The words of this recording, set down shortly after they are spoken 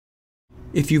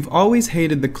If you've always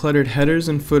hated the cluttered headers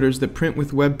and footers that print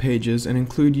with web pages and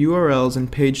include URLs and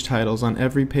page titles on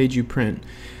every page you print,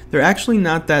 they're actually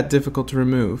not that difficult to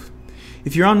remove.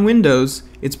 If you're on Windows,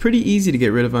 it's pretty easy to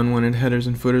get rid of unwanted headers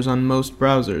and footers on most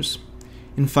browsers.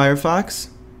 In Firefox,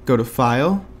 go to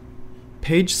File,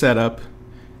 Page Setup,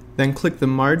 then click the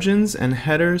Margins and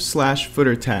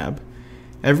Header/Footer tab.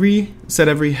 Set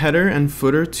every header and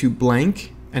footer to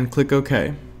blank and click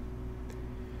OK.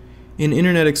 In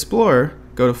Internet Explorer,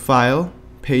 go to File,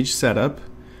 Page Setup,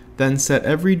 then set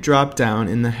every drop-down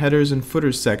in the Headers and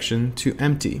Footers section to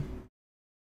empty.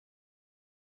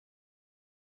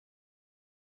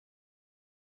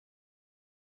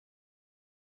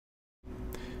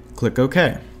 Click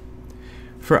OK.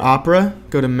 For Opera,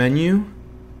 go to Menu,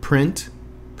 Print,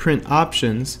 Print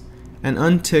Options, and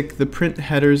untick the Print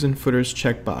Headers and Footers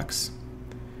checkbox.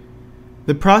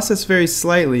 The process varies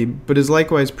slightly, but is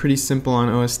likewise pretty simple on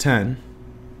OS X.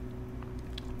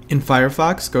 In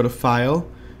Firefox, go to File,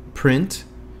 Print,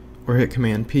 or hit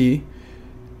Command P.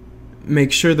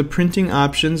 Make sure the printing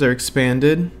options are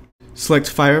expanded. Select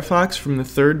Firefox from the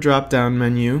third drop-down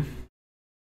menu.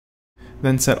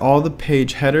 Then set all the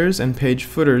page headers and page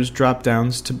footers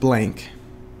drop-downs to blank.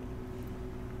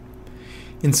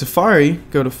 In Safari,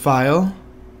 go to File,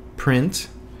 Print.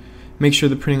 Make sure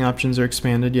the printing options are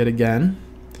expanded yet again.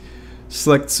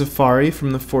 Select Safari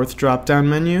from the fourth drop-down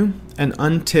menu and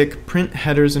untick Print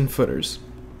Headers and Footers.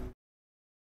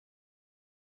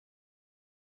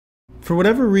 For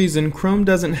whatever reason, Chrome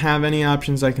doesn't have any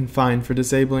options I can find for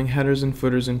disabling headers and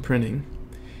footers in printing.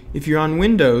 If you're on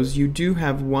Windows, you do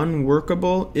have one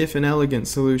workable, if inelegant,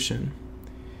 solution.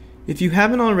 If you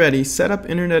haven't already, set up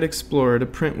Internet Explorer to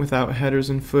print without headers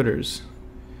and footers.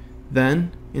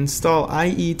 Then, install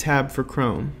IE tab for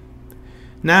Chrome.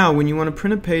 Now, when you want to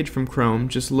print a page from Chrome,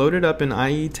 just load it up in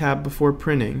IE tab before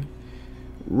printing.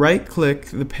 Right-click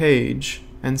the page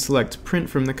and select Print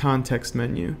from the context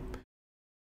menu.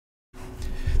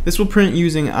 This will print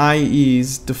using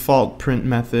IE's default print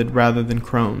method rather than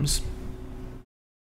Chrome's.